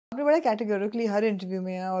बड़ा कैटेगोरिकली हर इंटरव्यू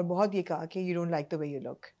में और बहुत ये कहा कि you don't like the way you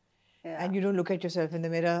look and you don't look at yourself in the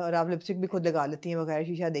mirror, और आप लिपस्टिक भी खुद लगा लेती हैं बगैर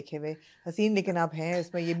शीशा देखे हुए, हसीन लेकिन आप हैं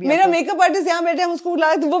इसमें। ये भी मेरा मेकअप आर्टिस्ट यहाँ बैठे, हम उसको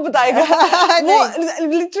बुला तो वो बताएगा। वो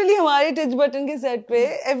लिटरली हमारे टच बटन के सेट पे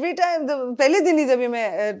एवरी टाइम, पहले दिन ही जब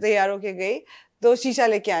मैं तैयार होके गई तो शीशा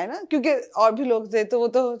लेके आए ना, क्योंकि और भी लोग थे तो वो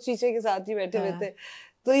तो शीशे के साथ ही बैठे हुए थे,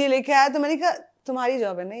 तो ये लेके आया। तो मैंने कहा तुम्हारी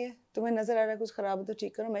जॉब है ना ये, तुम्हें नजर आ रहा है कुछ खराब है तो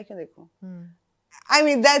ठीक करो, मैं क्यों देखूं। I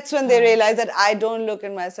mean that's when they realize that I don't look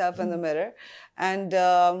at myself in the mirror, and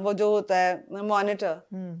वो जो होता है monitor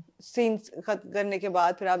सीन खत्म करने के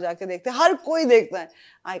बाद फिर आप जाके देखते हैं, हर कोई देखता है,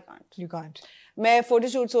 I can't, you can't। मैं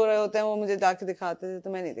फोटोशूट्स हो रहे होते हैं वो मुझे जाके दिखाते थे तो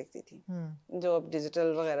मैं नहीं देखती थी, जो अब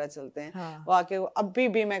डिजिटल वगैरह चलते हैं वो आके अभी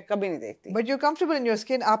भी मैं कभी नहीं देखती। But you comfortable in your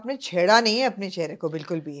skin, आपने छेड़ा नहीं है अपने चेहरे को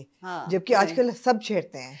बिल्कुल भी, जबकि आजकल सब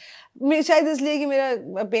छेड़ते हैं। शायद इसलिए कि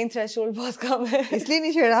मेरा पेन थ्रेशोल्ड बहुत कम है, इसलिए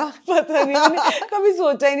नहीं छेड़ा। पता नहीं, मैंने कभी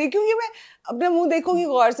सोचा ही नहीं, क्योंकि मैं अपना मुंह देखूंगी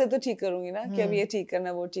गौर से तो ठीक करूंगी ना कि अब ये ठीक करना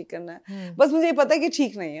है वो ठीक करना है, बस मुझे ये पता है कि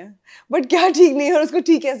ठीक नहीं है, बट क्या ठीक नहीं है और उसको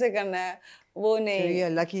ठीक कैसे करना है वो नहीं। ये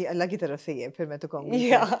अल्लाह की तरफ से ही है, फिर मैं तो कहूँगी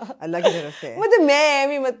अल्लाह की तरफ से है। मतलब मैं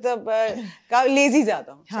भी मतलब लेजी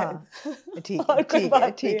ज्यादा हूँ। हाँ, ठीक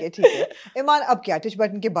है। ईमान, अब क्या टच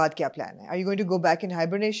बटन के बाद क्या प्लान है? Are you going to go back in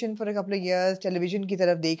hibernation for a couple of years? Television की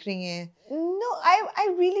तरफ देख रही हैं? No, I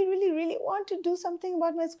really want to do something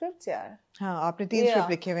about my scripts, यार। हाँ, आपने 3 स्क्रिप्ट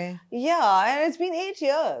लिखे हुए हैं। Yeah, and it's been 8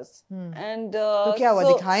 years. And तो क्या हुआ,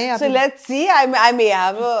 दिखाएं आप? So let's see. I may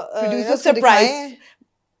have a surprise.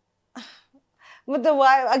 मतलब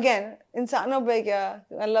अगेन इंसानों पे क्या,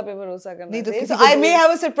 अल्लाह पे भरोसा करना चाहिए। So I may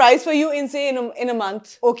have a surprise for you in say in a month.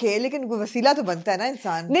 Okay, लेकिन कोई वसीला तो बनता है ना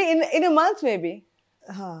इंसान। नहीं, in a month maybe.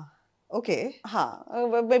 हाँ, okay. हाँ,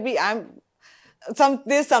 maybe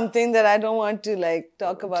there's something that I don't want to like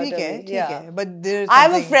talk about. ठीक है, but there's I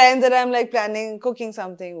have a friend that I'm like planning cooking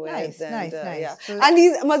something with. Nice. Yeah. So,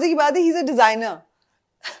 and मजे की बात है, he's a designer.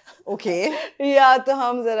 Okay. Yeah, तो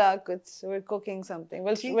हम जरा कुछ we're cooking something.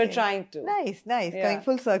 We're trying to. Nice. Yeah. Going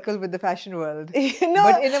full circle with the fashion world.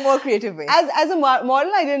 But in a more creative way. As a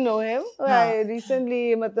model, I didn't know him. I recently,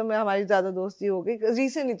 मतलब हमारी ज़्यादा दोस्ती हो गई.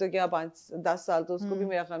 Recently तो क्या 5-10 साल तो उसको भी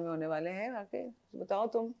मेरा ख्याल में होने वाले हैं। आके बताओ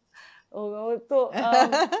तुम। तो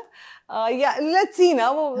या लेट्स सी ना,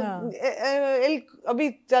 वो अभी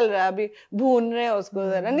चल रहा है, अभी भून रहे हैं उसको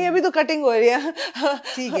जरा, नहीं अभी तो कटिंग हो रही है।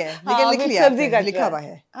 ठीक है, लेकिन लिख लिया, सब्जी लिखा हुआ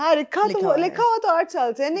है। हाँ, लिखा हुआ तो 8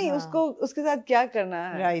 साल से नहीं, उसको उसके साथ क्या करना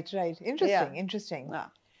है। Right, interesting.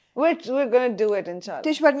 We're gonna do it inshallah.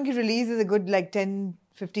 Tish Button की release is a good like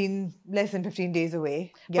 10-15 less than 15 days away.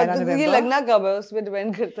 11 November. ये लगना कब है उस पे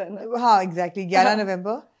डिपेंड करता है ना। हाँ, exactly, 11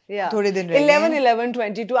 November. Yeah. थोड़े दिन रह गए।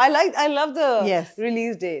 11/11/22. I love the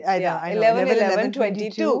release date. I know.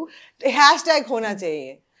 11/11/22. Hashtag होना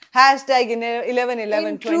चाहिए. Hashtag 11/11/22.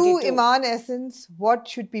 In true Iman essence,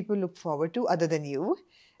 what should people look forward to other than you?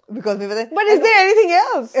 Because we were there. But is there anything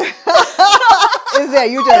else? Is there?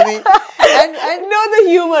 You tell me. And no, the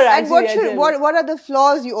humor actually. And what are the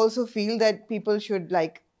flaws you also feel that people should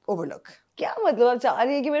like overlook? क्या मतलब आप चाह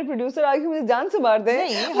रही है कि मेरे producer आके मुझे जान से मार दे?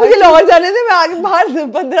 मुझे लाहौर जाने दे, मैं आगे बाहर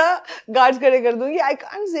 15 गार्ड्स खड़े कर दूंगी। I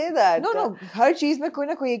can't say that. No, हर चीज में कोई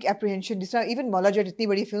ना कोई एक apprehension, जिस तरह इवन मौला जट इतनी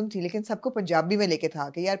बड़ी फिल्म थी लेकिन सबको पंजाबी में लेके था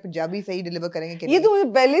कि यार पंजाबी सही डिलीवर करेंगे कि नहीं। ये तो मुझे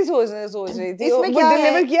पहले ही सोच रही थी। इसमें क्या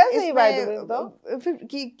डिलीवर किया सही बात है तो फिर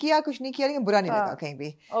किया कुछ नहीं किया, लेकिन बुरा नहीं लगा कहीं भी।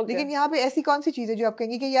 लेकिन यहाँ पे ऐसी कौन सी चीज है जो आप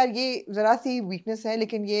कहेंगे कि यार ये जरा सी वीकनेस है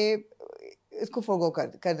लेकिन ये इसको फोगो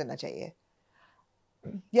कर देना चाहिए,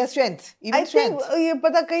 या strength, even strength? I think ये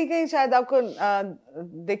पता कहीं शायद आपको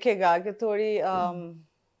दिखेगा कि थोड़ी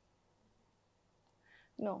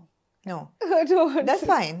no that's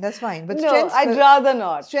fine but no, strength, I'd rather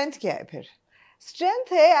not. Strength क्या है फिर?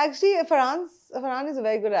 Strength है actually Farhan is a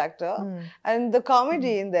very good actor, and the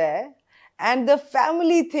comedy in there and the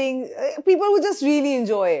family thing, people would just really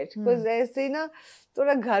enjoy it because ऐसे ना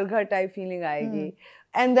थोड़ा घर type feeling आएगी.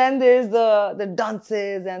 And then there's the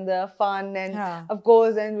dances and the fun and of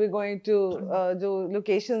course, and we're going to do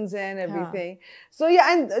locations and everything. So yeah,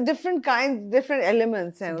 and different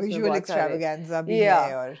elements हैं उसमें, visual extravaganza भी है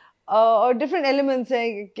और different elements हैं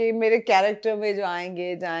कि मेरे character में जो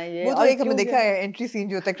आएंगे जाएंगे। वो तो एक हमने देखा है एंट्री सीन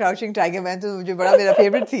जो होता है क्राउचिंग टाइगर मैन, तो मुझे बड़ा मेरा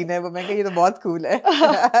फेवरेट सीन है वो, मैं कहा ये तो बहुत कूल है।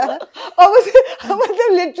 और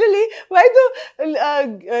मतलब लिटरली भाई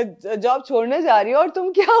तो जॉब छोड़ने जा रही हो और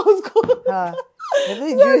तुम क्या उसको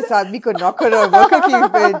इस आदमी को नौकर और वर्कर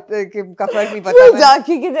का फर्क नहीं पता,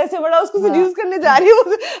 जाकी के जैसे बड़ा उसको सेड्यूस करने जा रही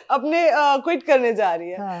है, अपने क्विट करने जा रही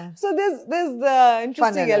है। So there's the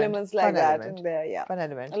interesting elements like that in there, yeah, fun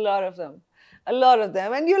element, a lot of them. A lot of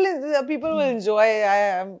them, and people will enjoy.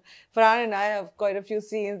 Farhan and I have quite a few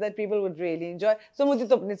scenes that people would really enjoy. So मुझे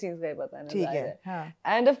तो अपने scenes का ही पता है. ठीक है. हाँ.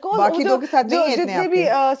 And of course, बाकी दो के साथ नहीं है इतने जितने भी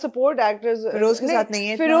support actors. फिरोज के साथ नहीं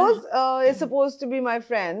है. Firoz is supposed to be my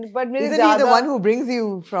friend, but मेरे ज़्यादा. Isn't he the one who brings you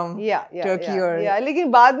from Turkey or? Yeah.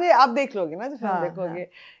 लेकिन बाद में आप देख लोगे ना, जब फिल्म देखोगे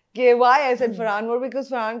कि why I said Farhan more,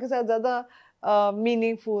 because Farhan के साथ ज़्यादा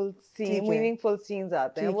मीनिंगफुल सीन्स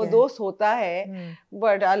आते हैं. वो दोस्त होता है,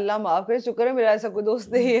 बट अल्लाह माफ करे, शुक्र है मेरा ऐसा कोई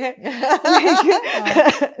दोस्त नहीं है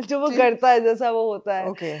जो वो करता है जैसा वो होता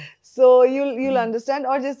है. सो you'll understand.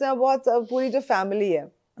 और जिस तरह बहुत पूरी जो फैमिली है,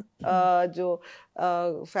 जो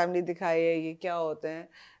फैमिली दिखाई है, ये क्या होते हैं,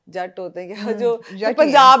 जट होते हैं क्या, जो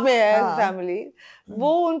पंजाब में है फैमिली,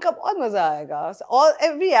 वो उनका बहुत मजा आएगा. और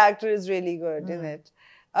every actor is really good in it.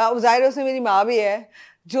 जाहिर उसमें मेरी माँ भी है,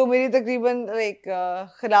 जो मेरी तकरीबन एक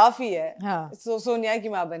खिलाफ ही है. सोनिया की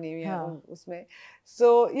माँ बनी हुई है उसमें. सो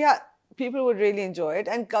या people would really enjoy it.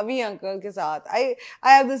 And Kavi uncle ke saath, I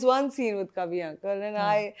have this one scene with Kavi uncle, and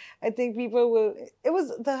I think people will. It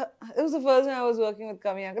was the first time I was working with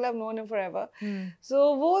Kavi uncle. I've known him forever. So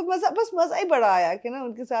वो मजा ही बड़ा आया कि ना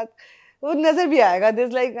उनके साथ वो नजर भी आएगा.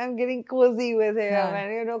 There's like I'm getting cozy with him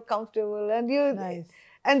and comfortable, and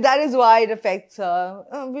and that is why it affects her.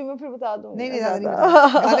 अभी मैं फिर बता दूँ. नहीं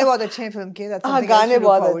गाने बहुत अच्छे हैं फिल्म के. हाँ, गाने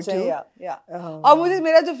बहुत अच्छे हैं. या और मुझे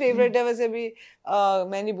मेरा जो फेवरेट है, वैसे भी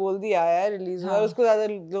मैंने बोल दिया है रिलीज हुआ, उसको ज्यादा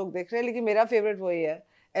लोग देख रहे हैं, लेकिन मेरा फेवरेट वही है,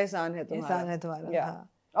 एहसान है तुम्हारा.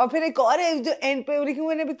 और फिर एक और है जो एंड पे, लेकिन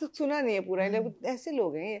मैंने अभी तक सुना नहीं है पूरा. ऐसे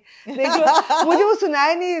लोग हैं ये, देख लो. मुझे वो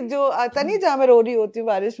सुनाया नहीं, जो आता नहीं जहाँ मैं रो रही होती हूँ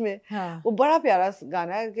बारिश में. वो बड़ा प्यारा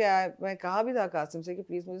गाना है. क्या मैं कहा भी था कासिम से कि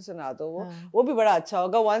प्लीज मुझे सुना दो. वो भी बड़ा अच्छा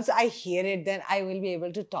होगा. Once I hear it, then I will be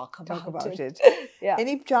able to talk about it.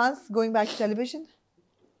 Any chance going back to television?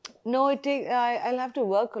 No, I'll have to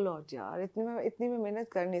work a lot यार. इतनी में मेहनत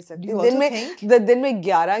कर नहीं सकती. दिन में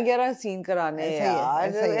 11 सीन कराने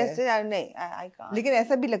यार. ऐसे यार नहीं, I can't. लेकिन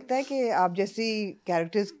ऐसा भी लगता है कि आप जैसी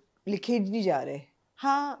कैरेक्टर्स लिखे नहीं जा रहे.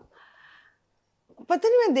 हाँ, पता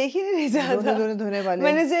नहीं, मैं देख ही नहीं चाहता. रोने धोने वाले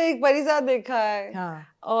मैंने से एक परिसाद देखा है.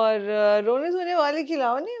 और रोने धोने वाले के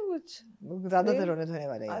अलावा नहीं कुछ. ज्यादातर रोने धोने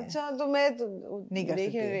वाले हैं. अच्छा, तो मैं नहीं कर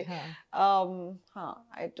सकती. हाँ,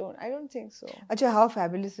 I don't think so. अच्छा, how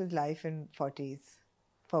fabulous is life in 40s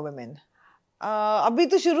for women? अभी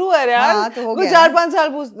तो शुरू है यार. तो कुछ 4-5 साल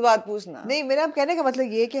बाद पूछना. नहीं, मेरा कहने का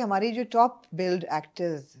मतलब ये कि हमारी जो top build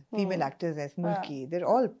actors, female actors हैं इस मुल्क की, they're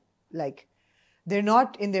all like, they're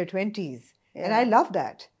not in their 20s. And I love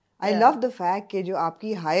that. I love the fact कि जो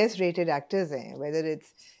आपकी highest rated actors हैं, whether it's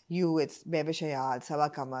you, it's Mehwish Hayat, Sawa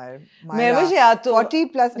Qamar, Mehwish Hayat तो 40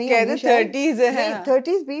 plus नहीं होंगी, 30s है.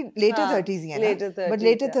 30s भी later 30s ही है ना. But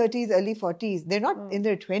later 30s, early 40s, they're not in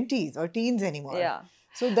their 20s or teens anymore. Yeah.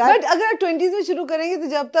 So that. But अगर 20s में शुरू करेंगे तो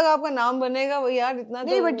जब तक आपका नाम बनेगा वो यार इतना.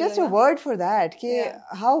 नहीं, but just a word for that कि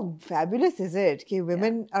how fabulous is it कि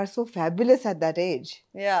women are so fabulous at that age.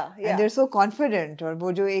 And they're so confident. और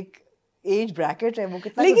वो जो एक एज ब्रैकेट है वो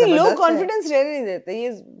कितना. लेकिन लोग कॉन्फिडेंस रहने नहीं देते.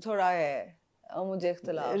 ये थोड़ा है मुझे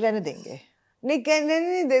इख्तिलाफ. रहने देंगे नहीं, कहने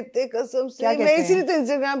नहीं देते कसम से. मैं इसीलिए तो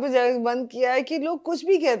इंस्टाग्राम पे जाकर बंद किया है कि लोग कुछ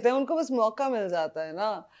भी कहते हैं, उनको बस मौका मिल जाता है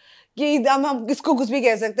ना कि हम किसको कुछ भी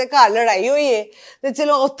कह सकते हैं. कहा लड़ाई हुई है तो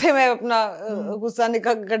चलो उत्थे मैं अपना गुस्सा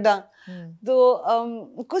निकाल कड्डा. तो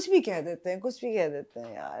कुछ भी कह देते हैं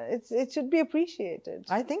यार. It should be appreciated.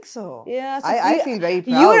 I think so. Yeah, so I feel very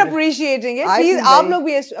proud. You're appreciating it. Please, आप लोग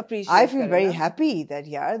भी appreciate. I feel very happy that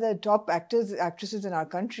the top actresses in our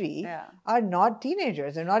country are not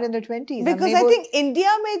teenagers. They're not in their 20s. Because I think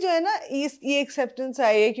India में जो है ना ये acceptance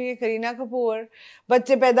आई है क्योंकि करीना कपूर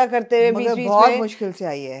बच्चे पैदा करते हुए बीच में बहुत मुश्किल से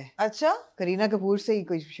आई है. अच्छा, करीना कपूर से ही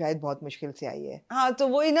कोई शायद बहुत मुश्किल से आई है. हाँ, तो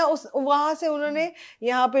वही ना, वहां से उन्होंने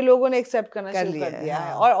यहाँ पे लोगों ने एक्सेप्ट करना शुरू कर दिया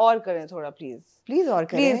है. और करें थोड़ा प्लीज और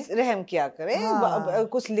करें. प्लीज रहम किया करें.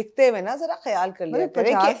 कुछ लिखते हुए ना जरा ख्याल कर लिया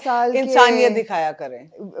करें कि इंसानियत दिखाया करें.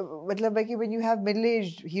 मतलब है कि when you have middle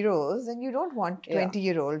aged heroes and you don't want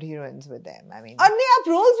 20-year-old heroines with them. I mean, और नहीं, आप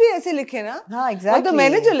रोल्स भी ऐसे लिखे ना. हाँ, exactly. तो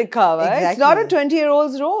मैंने जो लिखा हुआ है, it's not a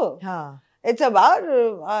 20-year-old's role. हाँ. It's about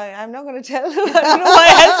I'm not going to tell you know why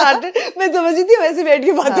I started. मैं समझ रही थी वैसे बैठ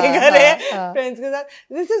के बातें कर रहे हैं फ्रेंड्स के साथ.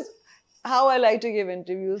 This is how I like to give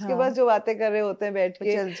interviews. के पास जो बातें कर रहे होते हैं बैठ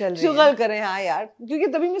के शुगल करें. हाँ यार, क्योंकि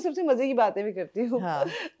तभी मैं सबसे मजे की बातें भी करती हूँ.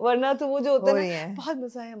 वरना तो वो जो होता है ना, बहुत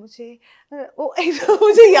मजा आया मुझे,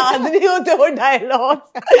 मुझे याद नहीं होते वो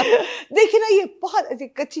डायलॉग. देखिए ना, ये बहुत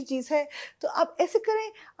कच्ची चीज है तो आप ऐसे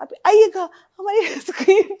करें, आप आइएगा हमारी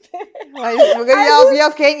स्क्रीन पे. मगर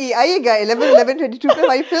आप कहेंगी आइएगा 11:22 पे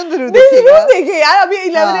हमारी फिल्म जरूर देखिएगा. देखिए यार, अभी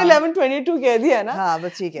 11:22 कह दिया ना. हाँ,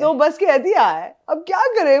 बस ठीक है. तो बस कह दिया है, अब क्या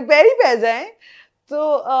करें, पैर ही पै जाएं.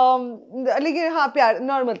 तो लेकिन हाँ प्यार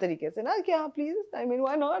नॉर्मल तरीके से ना कि हाँ please I mean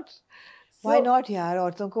why not Why not यार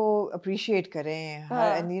औरतों को appreciate करें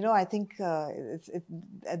and you know I think it's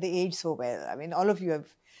at the age so well I mean all of you have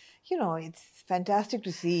you know it's fantastic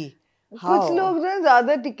to see how कुछ लोग ना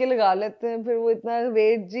ज्यादा टिके लगा लेते हैं फिर वो इतना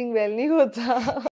वेजिंग वेल नहीं होता